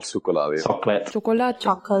Chocolate. Chocolate.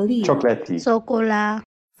 Chocolate. Chocolate. Chocolat.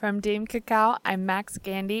 From Dame Cacao, I'm Max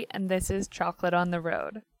Gandy, and this is Chocolate on the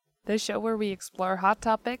Road, the show where we explore hot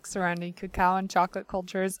topics surrounding cacao and chocolate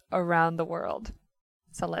cultures around the world.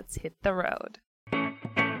 So let's hit the road.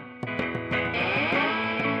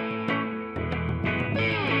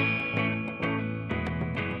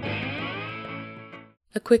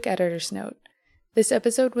 A quick editor's note. This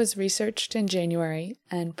episode was researched in January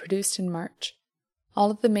and produced in March. All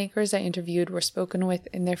of the makers I interviewed were spoken with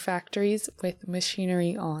in their factories with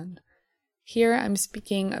machinery on. Here I'm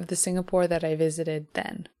speaking of the Singapore that I visited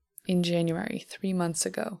then, in January, 3 months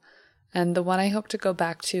ago, and the one I hope to go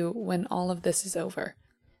back to when all of this is over.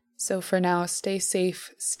 So for now, stay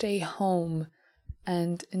safe, stay home,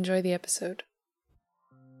 and enjoy the episode.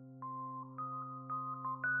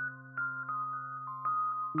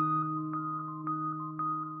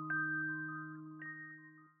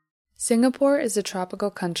 Singapore is a tropical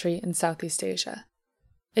country in Southeast Asia.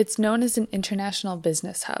 It's known as an international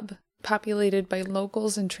business hub, populated by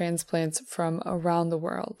locals and transplants from around the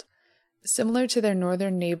world. Similar to their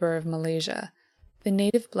northern neighbor of Malaysia, the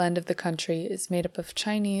native blend of the country is made up of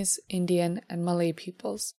Chinese, Indian, and Malay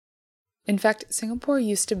peoples. In fact, Singapore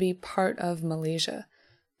used to be part of Malaysia.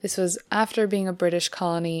 This was after being a British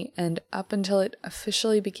colony and up until it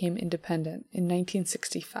officially became independent in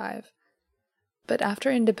 1965. But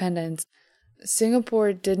after independence,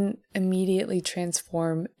 Singapore didn't immediately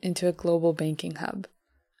transform into a global banking hub.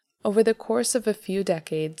 Over the course of a few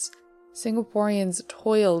decades, Singaporeans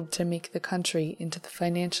toiled to make the country into the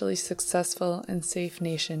financially successful and safe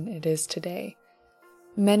nation it is today.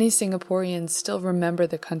 Many Singaporeans still remember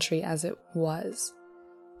the country as it was.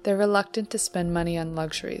 They're reluctant to spend money on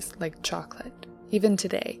luxuries like chocolate, even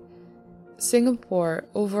today. Singapore,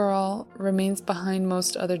 overall, remains behind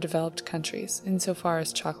most other developed countries insofar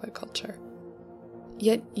as chocolate culture.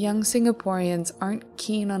 Yet young Singaporeans aren't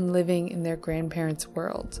keen on living in their grandparents'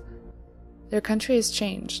 world. Their country has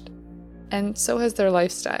changed, and so has their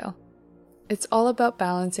lifestyle. It's all about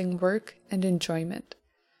balancing work and enjoyment.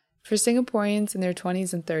 For Singaporeans in their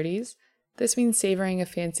 20s and 30s, this means savoring a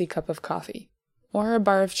fancy cup of coffee, or a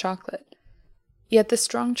bar of chocolate. Yet the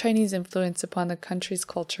strong Chinese influence upon the country's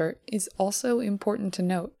culture is also important to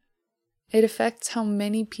note. It affects how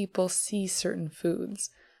many people see certain foods,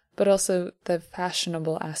 but also the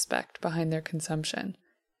fashionable aspect behind their consumption.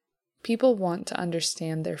 People want to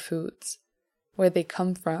understand their foods, where they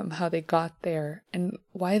come from, how they got there, and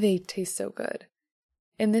why they taste so good.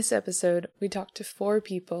 In this episode, we talked to 4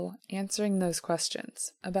 people answering those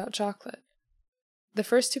questions about chocolate. The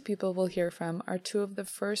first 2 people we'll hear from are 2 of the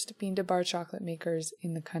first bean-to-bar chocolate makers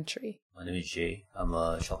in the country. My name is Jay. I'm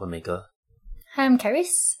a chocolate maker. Hi, I'm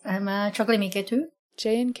Karis. I'm a chocolate maker too.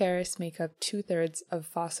 Jay and Karis make up 2/3 of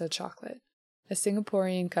Fossa Chocolate, a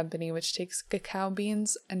Singaporean company which takes cacao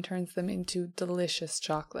beans and turns them into delicious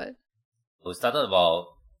chocolate. We started about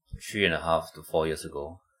 3.5 to 4 years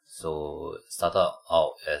ago. So it started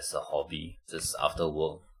out as a hobby, just after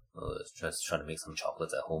work, just trying to make some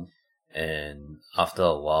chocolates at home. And after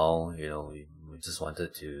a while, we just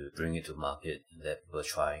wanted to bring it to market and let people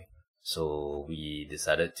try. So we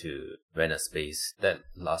decided to rent a space that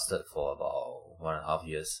lasted for about 1.5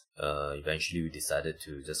 years. Eventually we decided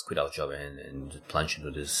to just quit our job and plunge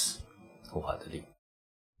into this wholeheartedly.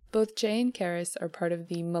 Both Jay and Karis are part of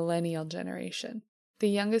the millennial generation, the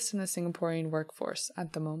youngest in the Singaporean workforce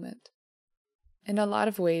at the moment. In a lot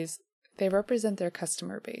of ways, they represent their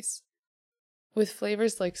customer base. With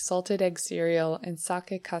flavors like salted egg cereal and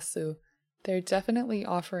sake kasu, they're definitely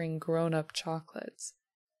offering grown-up chocolates.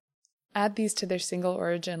 Add these to their single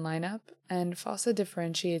origin lineup, and Fossa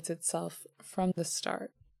differentiates itself from the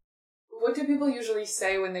start. What do people usually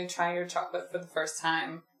say when they try your chocolate for the first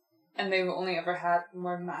time, and they've only ever had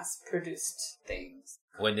more mass-produced things?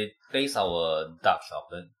 When they taste our dark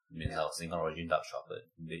chocolate, our single origin dark chocolate,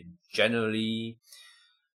 they generally,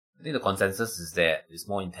 I think the consensus is that it's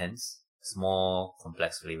more intense. It's more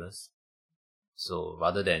complex flavors. So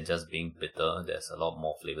rather than just being bitter, there's a lot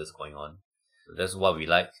more flavors going on. So that's what we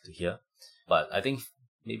like to hear. But I think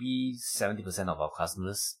maybe 70% of our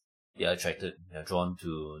customers, they are drawn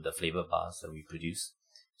to the flavor bars that we produce.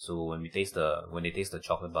 So when they taste the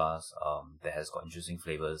chocolate bars, that has got interesting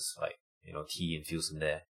flavors like, tea infused in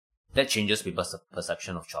there. That changes people's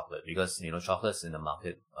perception of chocolate because, chocolates in the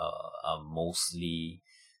market are mostly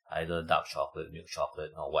either dark chocolate, milk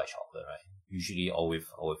chocolate, or white chocolate, right? Usually all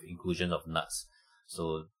with inclusion of nuts.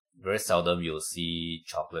 So very seldom you'll see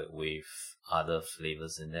chocolate with other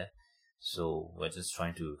flavors in there. So we're just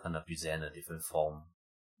trying to kind of present a different form.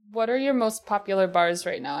 What are your most popular bars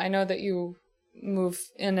right now? I know that you move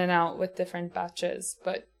in and out with different batches,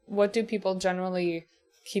 but what do people generally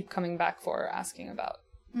keep coming back for or asking about?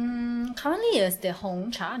 Currently, it's the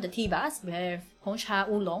Hong Cha, the tea bars. We have Hong Cha,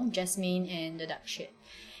 Oolong, Jasmine, and the Dark Shade.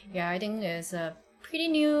 Yeah, I think there's a pretty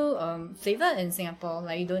new flavor in Singapore.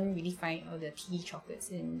 Like, you don't really find all the tea chocolates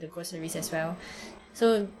in the groceries as well.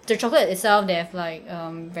 So the chocolate itself, they have like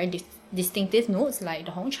very distinctive notes. Like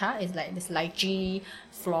the Hong Cha is like this lychee,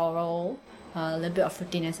 floral, a little bit of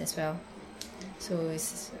fruitiness as well. So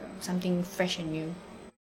it's something fresh and new.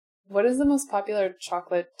 What is the most popular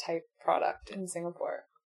chocolate type product in Singapore?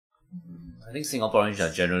 I think Singaporeans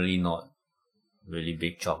are generally not really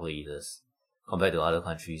big chocolate eaters. Compared to other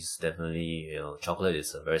countries, definitely, chocolate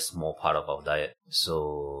is a very small part of our diet.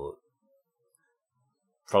 So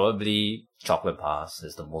probably chocolate bars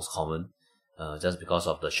is the most common, just because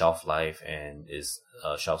of the shelf life and its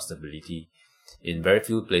shelf stability. In very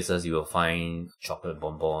few places you will find chocolate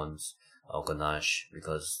bonbons or ganache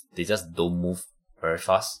because they just don't move very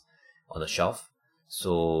fast on the shelf.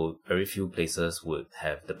 So very few places would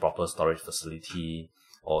have the proper storage facility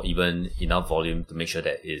or even enough volume to make sure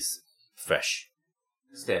that it's fresh.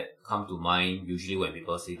 That come to mind usually when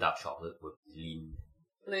people say dark chocolate with Lindt.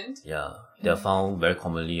 Lindt? Yeah, they're found very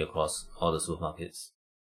commonly across all the supermarkets.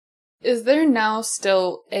 Is there now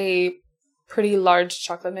still a pretty large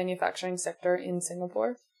chocolate manufacturing sector in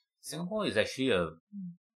Singapore? Singapore is actually a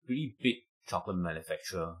pretty big chocolate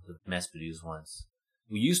manufacturer, the mass-produced ones.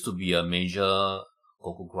 We used to be a major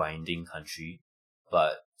cocoa grinding country,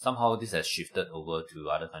 but somehow this has shifted over to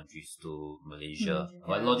other countries, to Malaysia.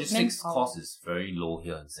 But logistics cost is very low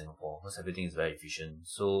here in Singapore because everything is very efficient.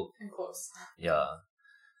 So, Of course. yeah.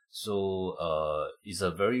 So, it's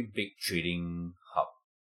a very big trading hub.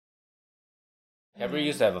 Cadbury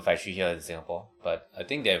used to have a factory here in Singapore, but I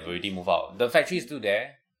think they've already moved out. The factory is still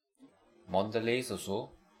there. Mondelez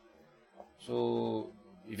also. So,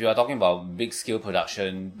 if you are talking about big scale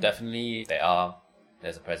production, definitely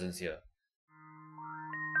there's a presence here.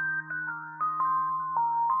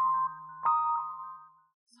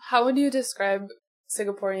 How would you describe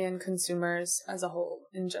Singaporean consumers as a whole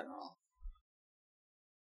in general?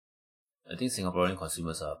 I think Singaporean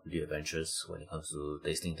consumers are pretty adventurous when it comes to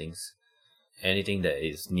tasting things. Anything that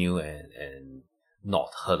is new and not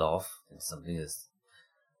heard of, and something that's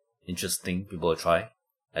interesting, people will try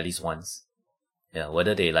at least once. Yeah,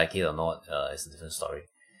 whether they like it or not is a different story.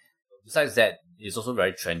 Besides that, it's also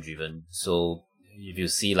very trend driven. So if you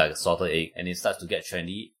see like a salted egg and it starts to get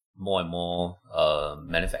trendy, more and more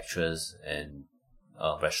manufacturers and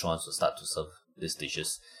restaurants will start to serve these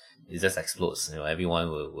dishes. It just explodes. Everyone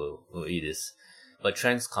will eat this. But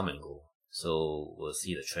trends come and go. So we'll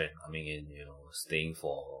see the trend coming in, staying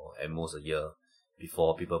for at most a year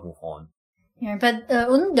before people move on. Yeah, but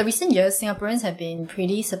in the recent years, Singaporeans have been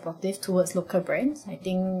pretty supportive towards local brands, I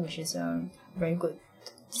think, which is very good.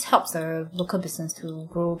 This helps the local business to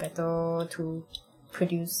grow better, to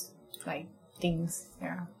produce things.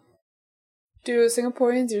 Yeah. Do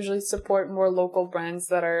Singaporeans usually support more local brands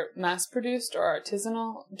that are mass-produced or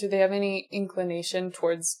artisanal? Do they have any inclination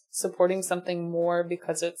towards supporting something more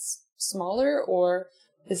because it's smaller, or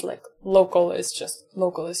is local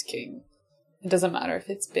is king? It doesn't matter if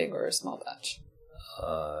it's big or a small batch.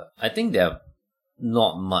 I think there are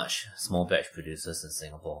not much small batch producers in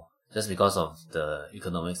Singapore, just because of the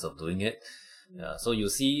economics of doing it. Yeah, so you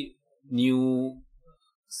see new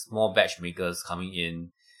small batch makers coming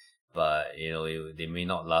in, but they may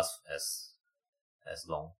not last as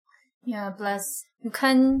long. Yeah, plus you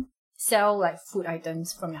can't sell food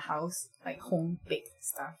items from your house, like home baked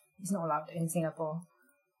stuff. It's not allowed in Singapore.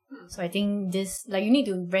 So I think this, you need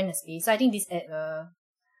to rent a space. So I think this add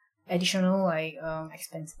additional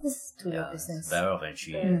expenses to the business. The barrier of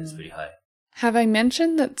entry is pretty high. Have I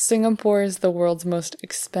mentioned that Singapore is the world's most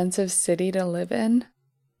expensive city to live in?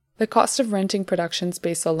 The cost of renting production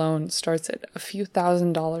space alone starts at a few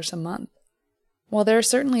 $1,000s a month. While there are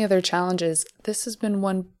certainly other challenges, this has been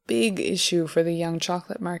one big issue for the young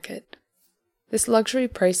chocolate market. This luxury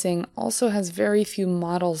pricing also has very few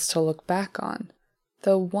models to look back on,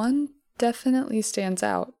 though one definitely stands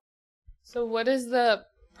out. So what is the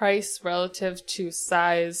price relative to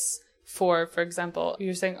size for example,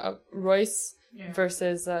 you're saying a Royce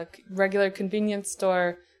versus a regular convenience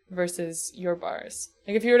store versus your bars?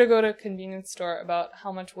 If you were to go to a convenience store, about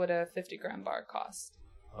how much would a 50-gram bar cost?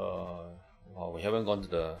 Well, we haven't gone to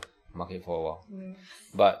the market for a while.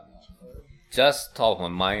 But just top of my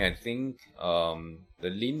mind, I think the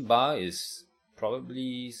Lindt bar is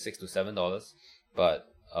probably $6 to $7, but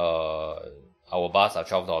our bars are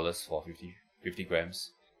 $12 for 50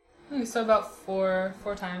 grams. So about four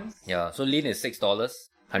times. Yeah, so Lindt is $6,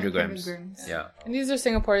 100 grams. 100 grams. Yeah. And these are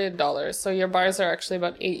Singaporean dollars, so your bars are actually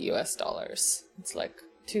about $8. It's like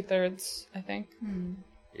 2/3, I think.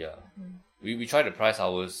 Yeah. We try to price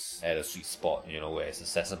ours at a sweet spot, where it's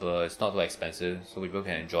accessible, it's not too expensive, so people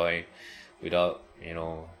can enjoy without,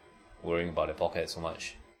 worrying about their pocket so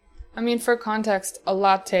much. I mean, for context, a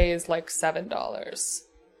latte is like $7.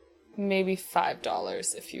 Maybe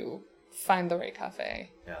 $5 if you find the right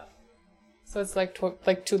cafe. Yeah. So it's like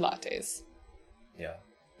like 2 lattes. Yeah.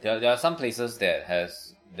 There are some places that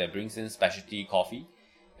brings in specialty coffee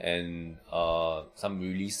and some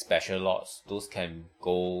really special lots. Those can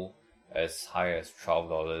go as high as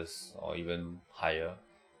 $12 or even higher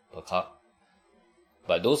per cup.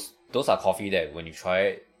 But those are coffee that when you try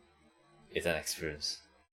it, it's an experience.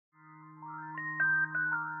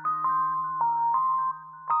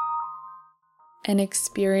 An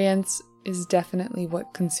experience is definitely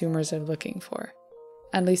what consumers are looking for,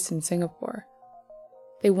 at least in Singapore.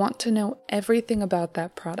 They want to know everything about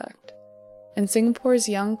that product. And Singapore's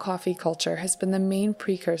young coffee culture has been the main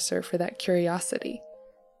precursor for that curiosity.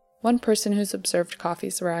 One person who's observed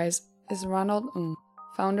coffee's rise is Ronald Ng,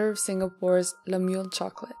 founder of Singapore's Le Mule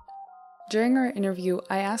Chocolate. During our interview,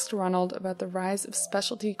 I asked Ronald about the rise of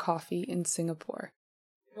specialty coffee in Singapore.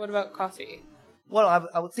 What about coffee? Well,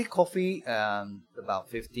 I would say coffee about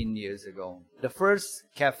 15 years ago. The first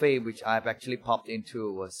cafe which I've actually popped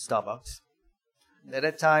into was Starbucks. At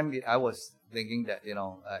that time, I was thinking that,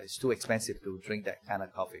 it's too expensive to drink that kind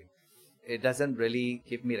of coffee. It doesn't really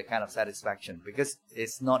give me the kind of satisfaction because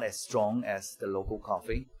it's not as strong as the local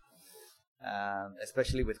coffee,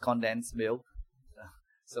 especially with condensed milk.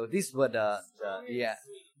 So these were those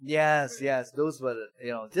were,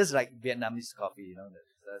 just like Vietnamese coffee,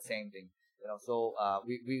 the same thing. So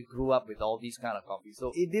we grew up with all these kind of coffee.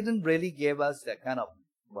 So it didn't really give us that kind of,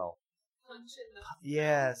 punch in the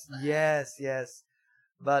yes.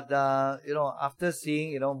 But after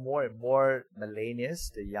seeing more and more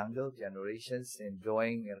millennials, the younger generations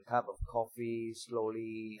enjoying a cup of coffee,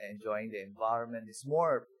 slowly enjoying the environment, it's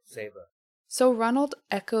more savor. So Ronald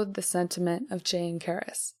echoed the sentiment of Jay and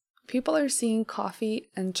Karis. People are seeing coffee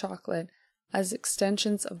and chocolate as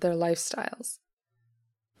extensions of their lifestyles.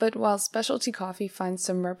 But while specialty coffee finds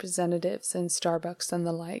some representatives in Starbucks and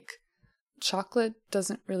the like, chocolate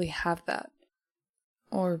doesn't really have that.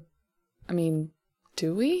 Or,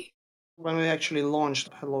 do we? When we actually launched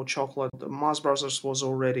Hello Chocolate, the Mars Brothers was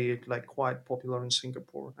already quite popular in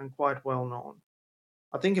Singapore and quite well known.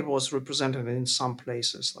 I think it was represented in some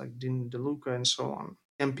places like Din DeLuca and so on,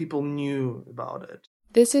 and people knew about it.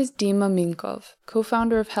 This is Dima Minkov,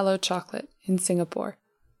 co-founder of Hello Chocolate in Singapore.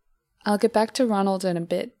 I'll get back to Ronald in a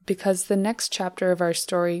bit because the next chapter of our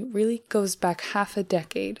story really goes back half a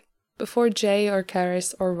decade, before Jay or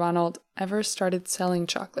Karis or Ronald ever started selling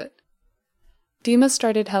chocolate. Dima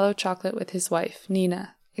started Hello Chocolate with his wife,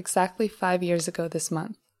 Nina, exactly 5 years ago this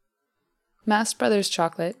month. Mast Brothers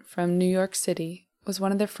Chocolate from New York City was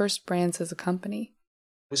one of their first brands as a company.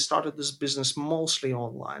 We started this business mostly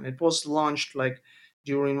online. It was launched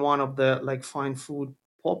during one of the fine food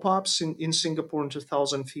pop-ups in Singapore in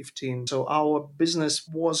 2015. So our business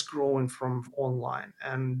was growing from online,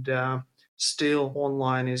 and still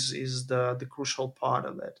online is the crucial part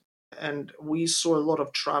of it. And we saw a lot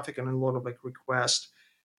of traffic and a lot of requests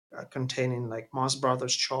containing Mast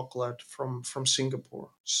Brothers chocolate from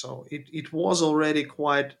Singapore. So it was already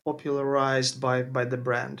quite popularized by the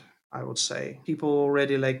brand, I would say. People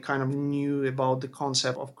already kind of knew about the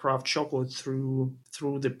concept of craft chocolate through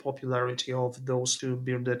the popularity of those two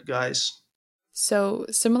bearded guys. So,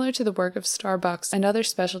 similar to the work of Starbucks and other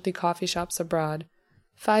specialty coffee shops abroad,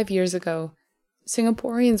 5 years ago,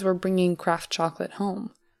 Singaporeans were bringing craft chocolate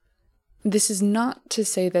home. This is not to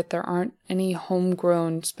say that there aren't any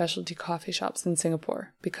homegrown specialty coffee shops in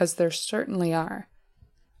Singapore, because there certainly are.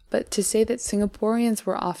 But to say that Singaporeans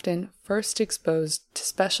were often first exposed to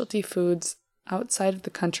specialty foods outside of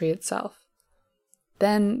the country itself.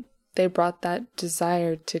 Then they brought that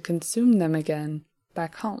desire to consume them again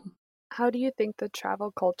back home. How do you think the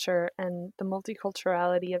travel culture and the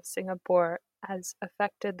multiculturality of Singapore has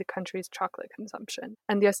affected the country's chocolate consumption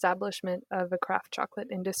and the establishment of a craft chocolate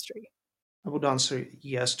industry? I would answer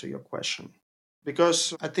yes to your question.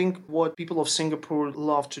 Because I think what people of Singapore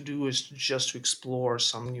love to do is just to explore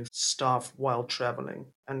some new stuff while traveling.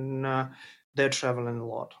 And they're traveling a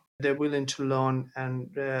lot. They're willing to learn, and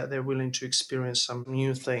they're willing to experience some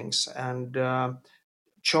new things. And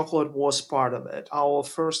chocolate was part of it. Our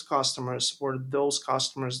first customers were those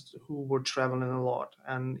customers who were traveling a lot.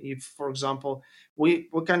 And if, for example, we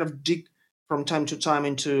kind of dig from time to time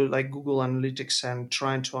into like Google Analytics and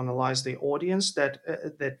trying to analyze the audience that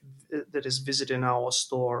is visiting our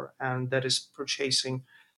store and that is purchasing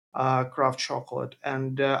craft chocolate.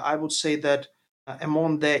 And I would say that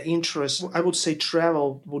among their interests, I would say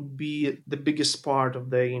travel would be the biggest part of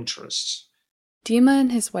their interests. Dima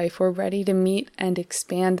and his wife were ready to meet and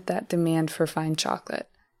expand that demand for fine chocolate.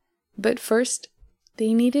 But first,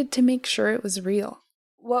 they needed to make sure it was real.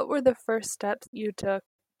 What were the first steps you took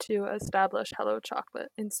to establish Hello Chocolate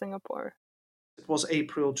in Singapore? It was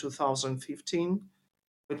April 2015.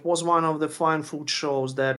 It was one of the fine food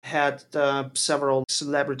shows that had several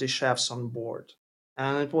celebrity chefs on board.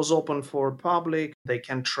 And it was open for public. They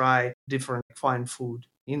can try different fine food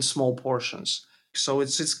in small portions. So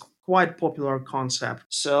it's quite popular concept.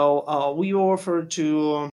 So we offered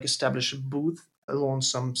to establish a booth along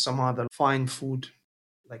some other fine food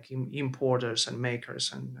like importers and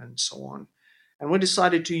makers and so on. And we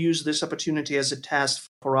decided to use this opportunity as a test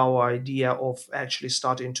for our idea of actually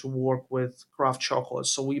starting to work with craft chocolate.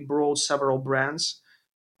 So we brought several brands.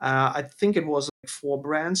 I think it was like 4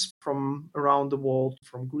 brands from around the world,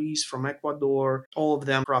 from Greece, from Ecuador, all of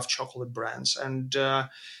them craft chocolate brands. And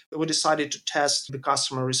we decided to test the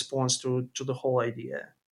customer response to the whole idea.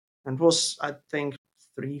 And it was, I think,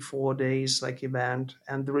 3-4 days like event.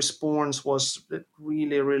 And the response was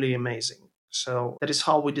really, really amazing. So that is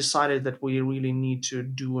how we decided that we really need to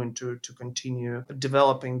do and to continue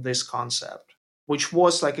developing this concept, which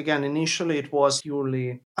was like, again, initially it was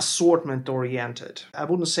purely assortment oriented. I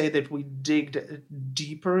wouldn't say that we digged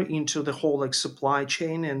deeper into the whole like supply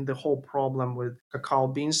chain and the whole problem with cacao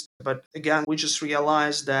beans. But again, we just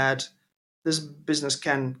realized that this business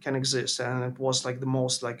can exist. And it was like the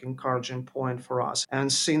most like encouraging point for us.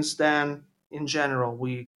 And since then, in general,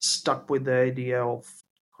 we stuck with the idea of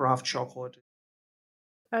craft chocolate.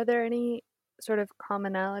 Are there any sort of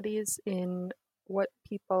commonalities in what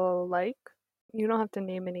people like? You don't have to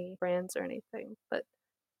name any brands or anything, but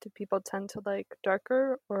do people tend to like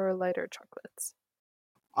darker or lighter chocolates?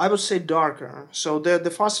 I would say darker. So the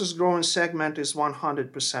fastest growing segment is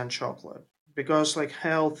 100% chocolate because like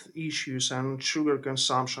health issues and sugar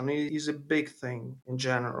consumption is a big thing in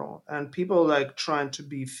general. And people like trying to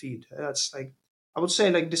be fit. That's like, I would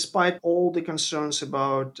say, like, despite all the concerns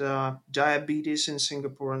about diabetes in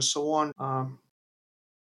Singapore and so on,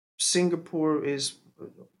 Singapore is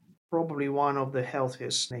probably one of the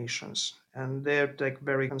healthiest nations, and they're like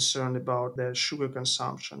very concerned about their sugar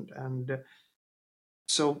consumption. And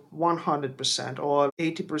so 100% or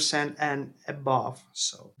 80% and above.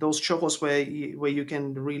 So those chocolates where you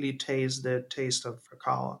can really taste the taste of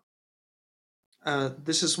cacao.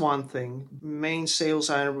 This is one thing. Main sales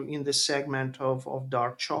are in the segment of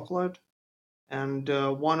dark chocolate. And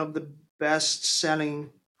one of the best selling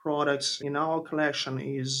products in our collection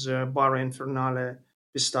is Barra Infernale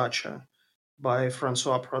Pistachio by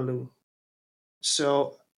Francois Pralou.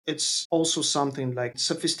 So it's also something like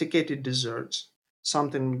sophisticated desserts,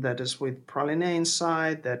 something that is with praline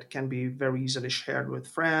inside that can be very easily shared with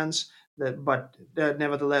friends, but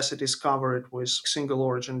nevertheless it is covered with single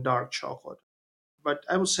origin dark chocolate. But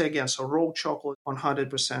I would say again, so raw chocolate,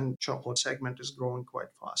 100% chocolate segment is growing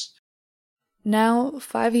quite fast. Now,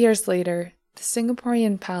 5 years later, the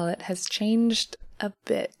Singaporean palate has changed a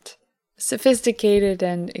bit. Sophisticated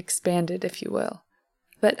and expanded, if you will.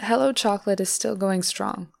 But Hello Chocolate is still going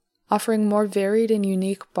strong, offering more varied and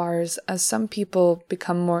unique bars as some people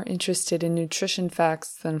become more interested in nutrition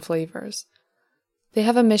facts than flavors. They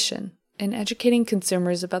have a mission in educating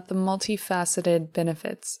consumers about the multifaceted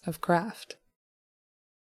benefits of craft.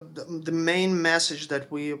 The main message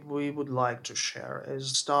that we would like to share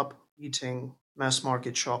is stop eating mass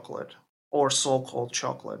market chocolate or so-called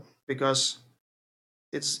chocolate because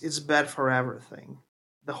it's bad for everything.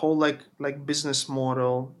 The whole like business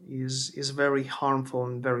model is very harmful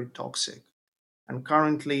and very toxic. And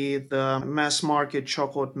currently the mass market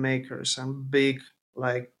chocolate makers and big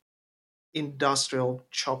like industrial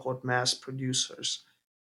chocolate mass producers,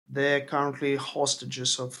 they're currently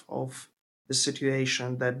hostages of the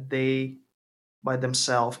situation that they by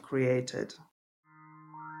themselves created.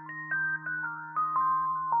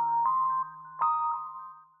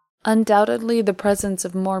 Undoubtedly, the presence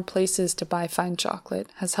of more places to buy fine chocolate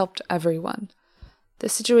has helped everyone. The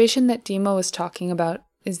situation that Dima was talking about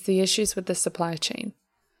is the issues with the supply chain.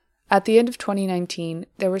 At the end of 2019,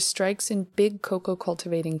 there were strikes in big cocoa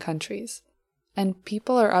cultivating countries, and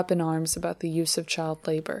people are up in arms about the use of child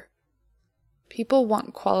labor. People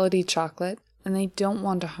want quality chocolate, and they don't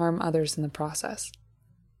want to harm others in the process.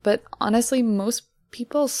 But honestly, most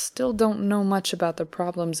people still don't know much about the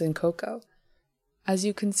problems in cocoa. as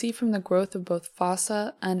you can see from the growth of both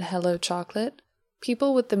Fossa and Hello Chocolate,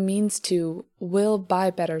 people with the means to will buy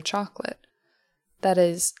better chocolate. That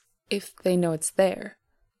is, if they know it's there.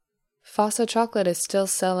 Fossa chocolate is still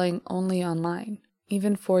selling only online,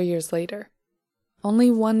 even 4 years later.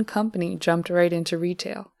 Only one company jumped right into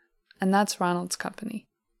retail, and that's Ronald's company,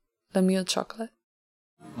 Le Mule Chocolat.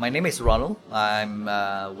 My name is Ronald. I'm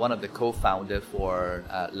one of the co-founders for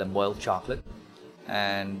Le Mule Chocolat.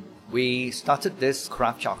 And we started this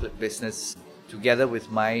craft chocolate business together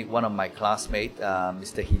with one of my classmates,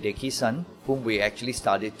 Mr. Hideki Sun, whom we actually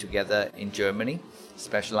studied together in Germany,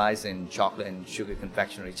 specialized in chocolate and sugar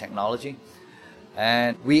confectionery technology.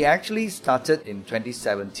 And we actually started in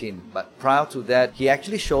 2017, but prior to that, he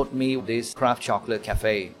actually showed me this craft chocolate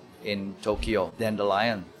cafe in Tokyo,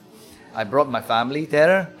 Dandelion. I brought my family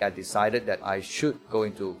there. I decided that I should go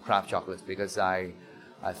into craft chocolates because I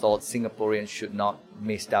thought Singaporeans should not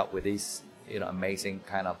miss out with these amazing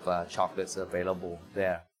kind of chocolates available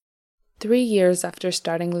there. 3 years after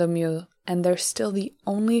starting Le Mule, and they're still the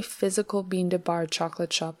only physical bean-to-bar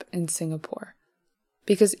chocolate shop in Singapore.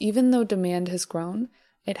 Because even though demand has grown,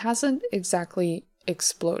 it hasn't exactly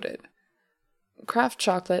exploded. Craft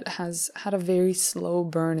chocolate has had a very slow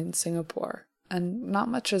burn in Singapore, and not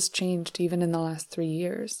much has changed even in the last 3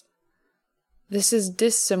 years. This is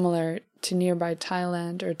dissimilar to nearby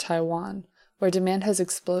Thailand or Taiwan, where demand has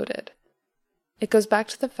exploded. It goes back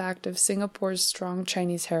to the fact of Singapore's strong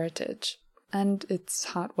Chinese heritage and its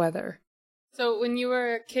hot weather. So when you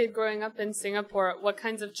were a kid growing up in Singapore, what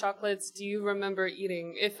kinds of chocolates do you remember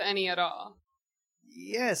eating, if any at all?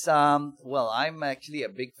 Yes, well, I'm actually a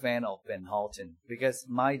big fan of Van Houten because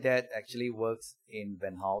my dad actually works in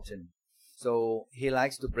Van Houten. So he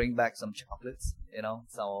likes to bring back some chocolates,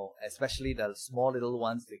 so especially the small little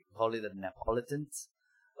ones, they call it the Neapolitans.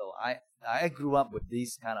 So I grew up with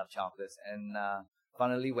these kind of chocolates, and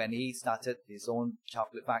finally when he started his own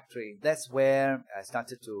chocolate factory, that's where I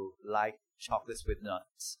started to like chocolates with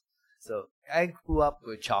nuts. So I grew up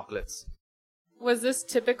with chocolates. Was this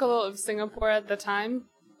typical of Singapore at the time,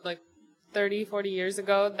 like 30, 40 years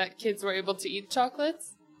ago, that kids were able to eat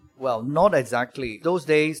chocolates? Well, not exactly. Those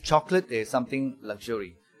days, chocolate is something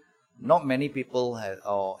luxury. Not many people,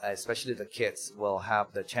 or especially the kids, will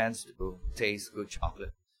have the chance to taste good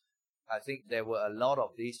chocolate. I think there were a lot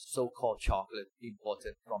of these so-called chocolate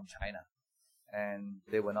imported from China. And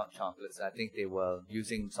they were not chocolates. I think they were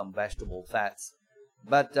using some vegetable fats.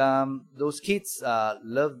 But those kids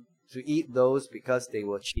loved to eat those because they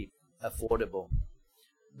were cheap, affordable.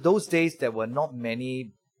 Those days, there were not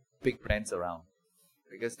many big brands around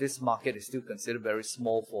because this market is still considered very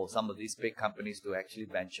small for some of these big companies to actually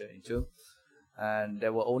venture into. And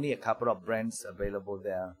there were only a couple of brands available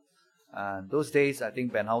there. And those days, I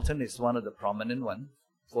think Van Houten is one of the prominent ones,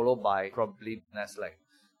 followed by probably Nestle.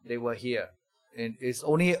 They were here. And it's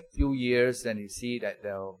only a few years, and you see that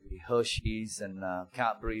there will be Hershey's and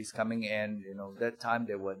Cadbury's coming in. That time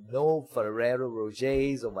there were no Ferrero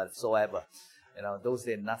Rochers or whatsoever. Those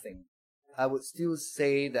days, nothing. I would still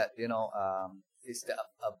say that, it's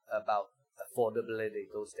about affordability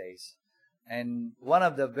those days. And one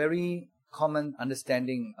of the very common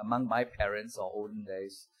understanding among my parents or olden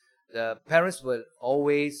days, the parents would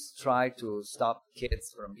always try to stop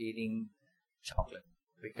kids from eating chocolate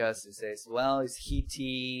because it says, well, it's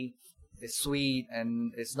heaty, it's sweet,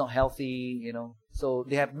 and it's not healthy, So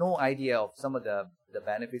they have no idea of some of the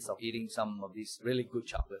benefits of eating some of these really good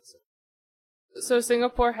chocolates. So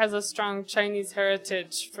Singapore has a strong Chinese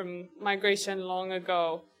heritage from migration long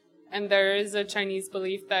ago, and there is a Chinese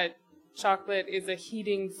belief that chocolate is a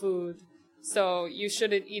heating food, so you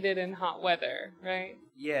shouldn't eat it in hot weather, right?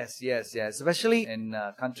 Yes. Especially in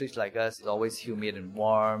countries like us, it's always humid and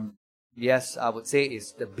warm. Yes, I would say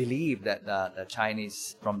it's the belief that the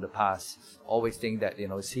Chinese from the past always think that,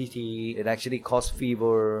 it's heaty, it actually causes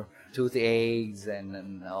fever, toothaches,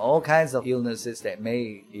 and all kinds of illnesses that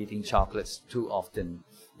may eating chocolates too often.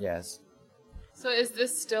 Yes. So is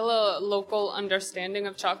this still a local understanding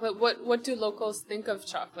of chocolate? What do locals think of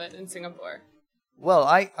chocolate in Singapore? Well,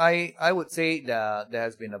 I would say that there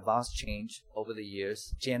has been a vast change over the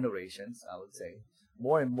years, generations, I would say.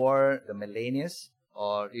 More and more the millennials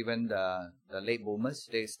or even the late boomers,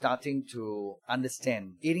 they're starting to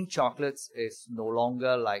understand eating chocolates is no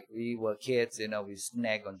longer like we were kids, we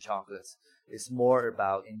snack on chocolates. It's more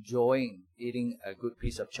about enjoying eating a good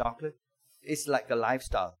piece of chocolate. It's like a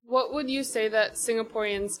lifestyle. What would you say that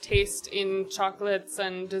Singaporeans' taste in chocolates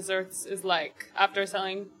and desserts is like after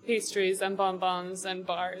selling pastries and bonbons and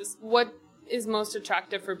bars? What is most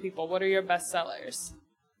attractive for people? What are your best sellers?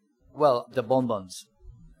 Well, the bonbons.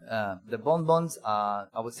 The bonbons are,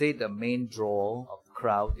 I would say, the main draw of the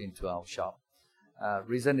crowd into our shop.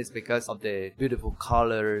 Reason is because of the beautiful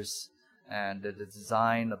colors and the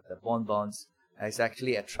design of the bonbons has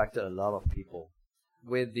actually attracted a lot of people.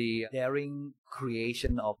 With the daring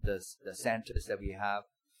creation of the centers that we have,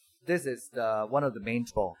 this is one of the main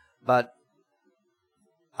draw. But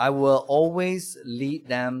I will always lead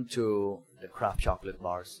them to the craft chocolate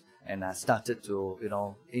bars, and I started to,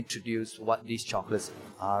 introduce what these chocolates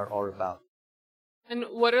are all about. And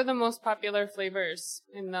what are the most popular flavors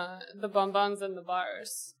in the bonbons and the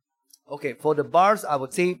bars? Okay, for the bars, I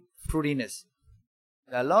would say fruitiness.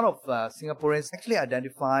 A lot of Singaporeans actually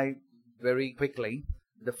identify very quickly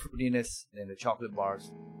the fruitiness in the chocolate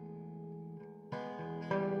bars.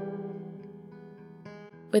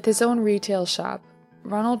 With his own retail shop,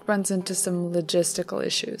 Ronald runs into some logistical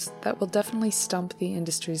issues that will definitely stump the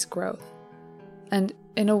industry's growth, and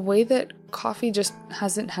in a way that coffee just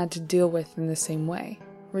hasn't had to deal with in the same way: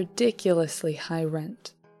 ridiculously high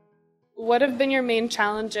rent. What have been your main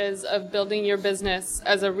challenges of building your business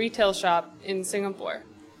as a retail shop in Singapore?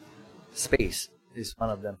 Space is one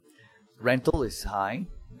of them. Rental is high.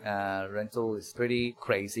 Rental is pretty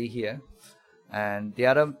crazy here. And the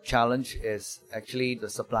other challenge is actually the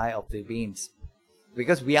supply of the beans.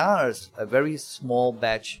 Because we are a very small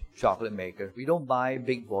batch chocolate maker, we don't buy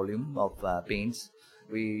big volume of beans.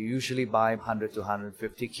 We usually buy 100 to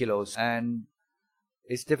 150 kilos. And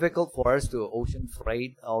it's difficult for us to ocean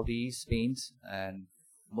freight all these beans. And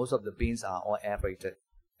most of the beans are all air freighted.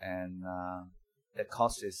 And the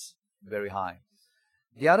cost is very high.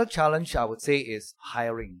 The other challenge, I would say, is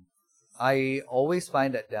hiring. I always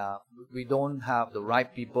find that we don't have the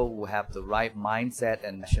right people who have the right mindset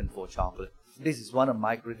and passion for chocolate. This is one of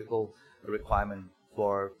my critical requirements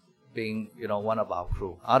for being, one of our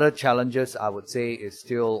crew. Other challenges, I would say, is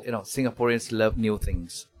still, Singaporeans love new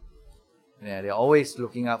things. Yeah, they're always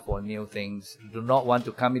looking out for new things. Do not want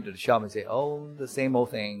to come into the shop and say, oh, the same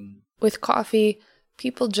old thing. With coffee,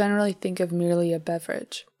 people generally think of merely a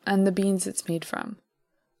beverage and the beans it's made from.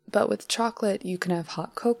 But with chocolate, you can have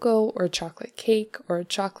hot cocoa or chocolate cake or a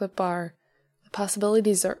chocolate bar. The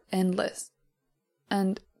possibilities are endless.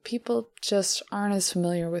 And people just aren't as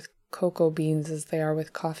familiar with cocoa beans as they are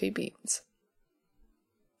with coffee beans.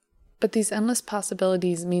 But these endless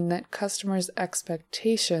possibilities mean that customers'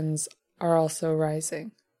 expectations are also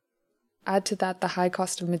rising. Add to that the high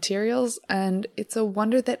cost of materials, and it's a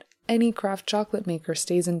wonder that any craft chocolate maker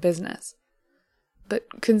stays in business.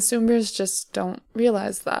 But consumers just don't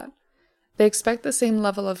realize that. They expect the same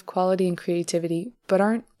level of quality and creativity, but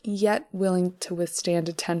aren't yet willing to withstand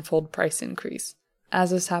a tenfold price increase,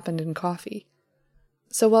 as has happened in coffee.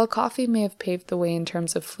 So while coffee may have paved the way in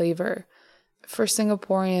terms of flavor, for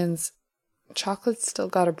Singaporeans, chocolate's still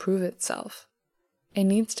gotta prove itself. It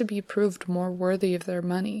needs to be proved more worthy of their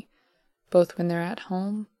money, both when they're at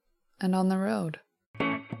home and on the road.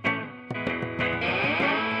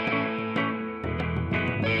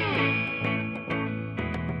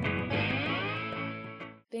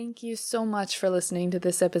 Thank you so much for listening to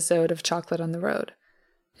this episode of Chocolate on the Road.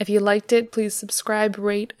 If you liked it, please subscribe,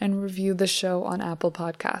 rate, and review the show on Apple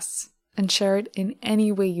Podcasts, and share it in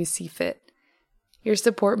any way you see fit. Your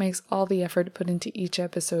support makes all the effort put into each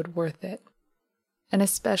episode worth it. An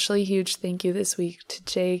especially huge thank you this week to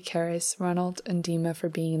Jay, Karis, Ronald, and Dima for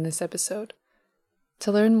being in this episode.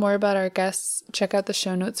 To learn more about our guests, check out the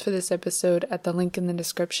show notes for this episode at the link in the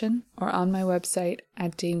description or on my website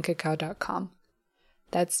at damecacao.com.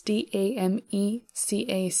 That's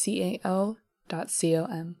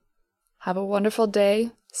DAMECACAO.com. Have a wonderful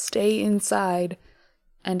day, stay inside,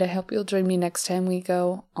 and I hope you'll join me next time we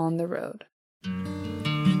go on the road.